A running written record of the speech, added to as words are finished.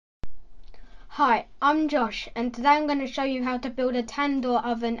Hi, I'm Josh, and today I'm going to show you how to build a tandoor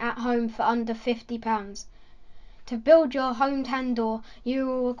oven at home for under £50. To build your home tandoor, you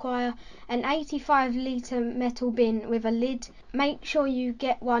will require an 85-litre metal bin with a lid. Make sure you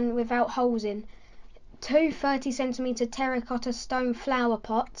get one without holes in, 2 30cm terracotta stone flower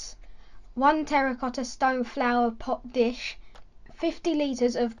pots, 1 terracotta stone flower pot dish, 50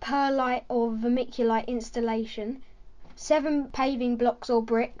 litres of perlite or vermiculite installation, 7 paving blocks or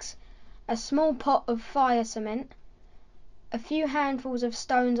bricks, a small pot of fire cement, a few handfuls of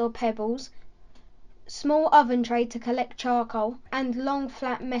stones or pebbles, small oven tray to collect charcoal, and long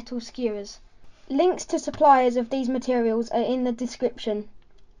flat metal skewers. Links to suppliers of these materials are in the description.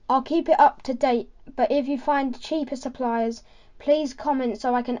 I'll keep it up to date, but if you find cheaper suppliers, please comment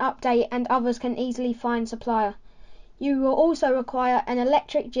so I can update and others can easily find supplier. You will also require an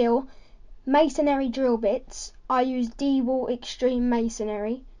electric drill, masonry drill bits, I use D-Wall Extreme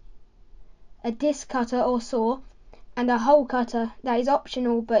Masonry, a disc cutter or saw, and a hole cutter that is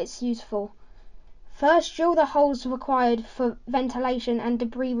optional but it's useful. First, drill the holes required for ventilation and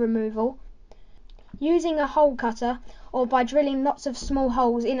debris removal. Using a hole cutter or by drilling lots of small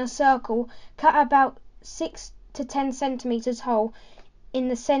holes in a circle, cut about 6 to 10 centimeters hole in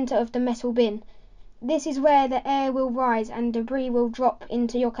the center of the metal bin. This is where the air will rise and debris will drop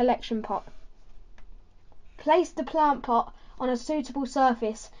into your collection pot. Place the plant pot on a suitable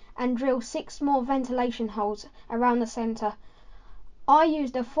surface and drill 6 more ventilation holes around the center. I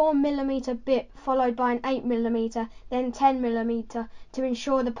used a 4mm bit followed by an 8mm, then 10mm to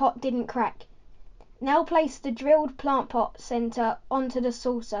ensure the pot didn't crack. Now place the drilled plant pot center onto the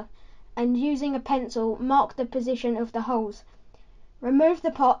saucer and using a pencil mark the position of the holes. Remove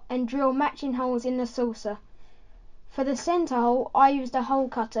the pot and drill matching holes in the saucer. For the center hole I used a hole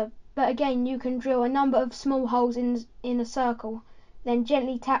cutter, but again you can drill a number of small holes in a circle, then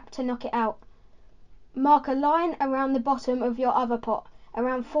gently tap to knock it out. Mark a line around the bottom of your other pot,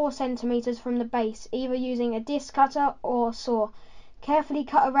 around 4 centimeters from the base, either using a disc cutter or saw. Carefully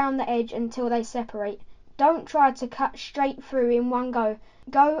cut around the edge until they separate. Don't try to cut straight through in one go.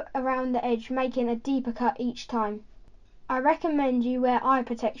 Go around the edge, making a deeper cut each time. I recommend you wear eye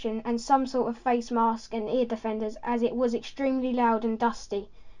protection and some sort of face mask and ear defenders, as it was extremely loud and dusty.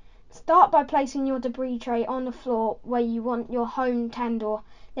 Start by placing your debris tray on the floor where you want your home tandoor.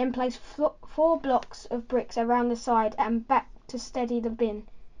 Then place 4 blocks of bricks around the side and back to steady the bin.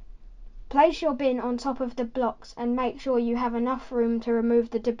 Place your bin on top of the blocks and make sure you have enough room to remove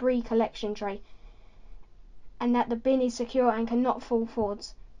the debris collection tray and that the bin is secure and cannot fall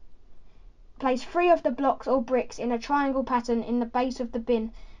forwards. Place 3 of the blocks or bricks in a triangle pattern in the base of the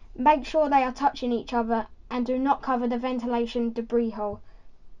bin. Make sure they are touching each other and do not cover the ventilation debris hole.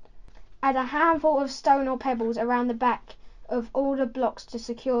 Add a handful of stone or pebbles around the back of all the blocks to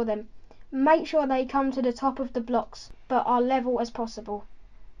secure them. Make sure they come to the top of the blocks but are level as possible.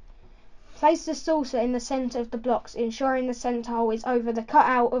 Place the saucer in the center of the blocks, ensuring the center hole is over the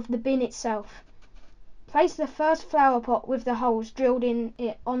cutout of the bin itself. Place the first flower pot with the holes drilled in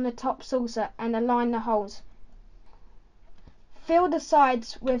it on the top saucer and align the holes. Fill the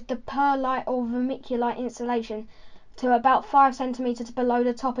sides with the perlite or vermiculite installation to about 5 centimeters below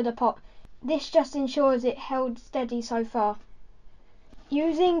the top of the pot. This just ensures it held steady so far.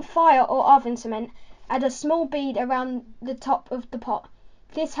 Using fire or oven cement, add a small bead around the top of the pot.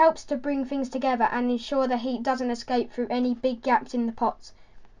 This helps to bring things together and ensure the heat doesn't escape through any big gaps in the pots.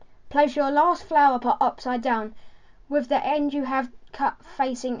 Place your last flower pot upside down, with the end you have cut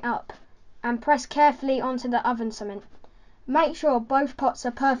facing up, and press carefully onto the oven cement. Make sure both pots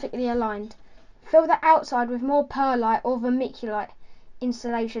are perfectly aligned. Fill the outside with more perlite or vermiculite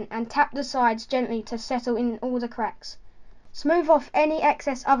installation and tap the sides gently to settle in all the cracks. Smooth off any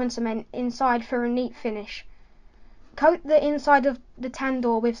excess oven cement inside for a neat finish. Coat the inside of the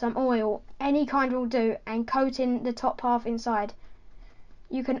tandoor with some oil, any kind will do, and coat in the top half inside.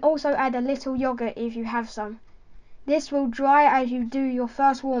 You can also add a little yogurt if you have some. This will dry as you do your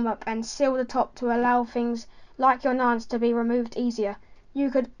first warm up and seal the top to allow things like your naans to be removed easier. You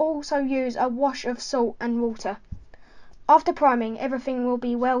could also use a wash of salt and water. After priming, everything will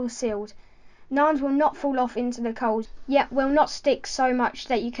be well sealed. Naans will not fall off into the coals, yet will not stick so much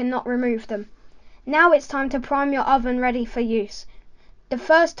that you cannot remove them. Now it's time to prime your oven ready for use. The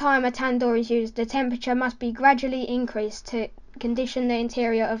first time a tandoor is used, the temperature must be gradually increased to condition the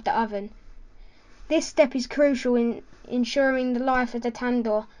interior of the oven. This step is crucial in ensuring the life of the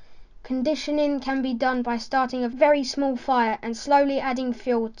tandoor. Conditioning can be done by starting a very small fire and slowly adding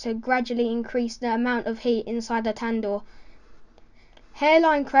fuel to gradually increase the amount of heat inside the tandoor.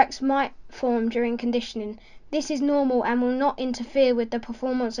 Hairline cracks might form during conditioning. This is normal and will not interfere with the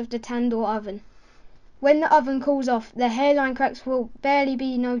performance of the tandoor oven. When the oven cools off, the hairline cracks will barely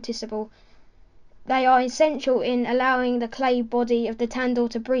be noticeable. They are essential in allowing the clay body of the tandoor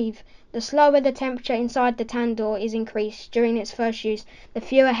to breathe. The slower the temperature inside the tandoor is increased during its first use, the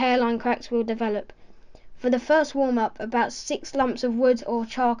fewer hairline cracks will develop. For the first warm-up, about 6 lumps of wood or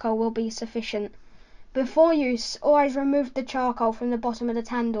charcoal will be sufficient. Before use, always remove the charcoal from the bottom of the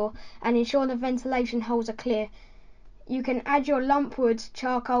tandoor and ensure the ventilation holes are clear. You can add your lump wood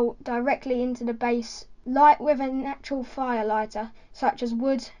charcoal directly into the base, light with a natural fire lighter, such as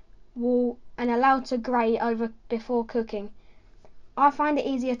wood, wool, and allow to grey over before cooking. I find it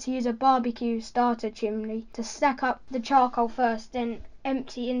easier to use a barbecue starter chimney to stack up the charcoal first, then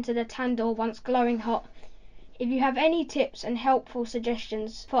empty into the tandoor once glowing hot. If you have any tips and helpful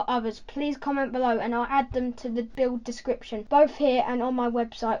suggestions for others, please comment below and I'll add them to the build description, both here and on my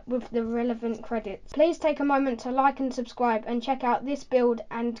website with the relevant credits. Please take a moment to like and subscribe and check out this build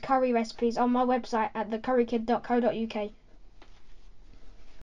and curry recipes on my website at thecurrykid.co.uk.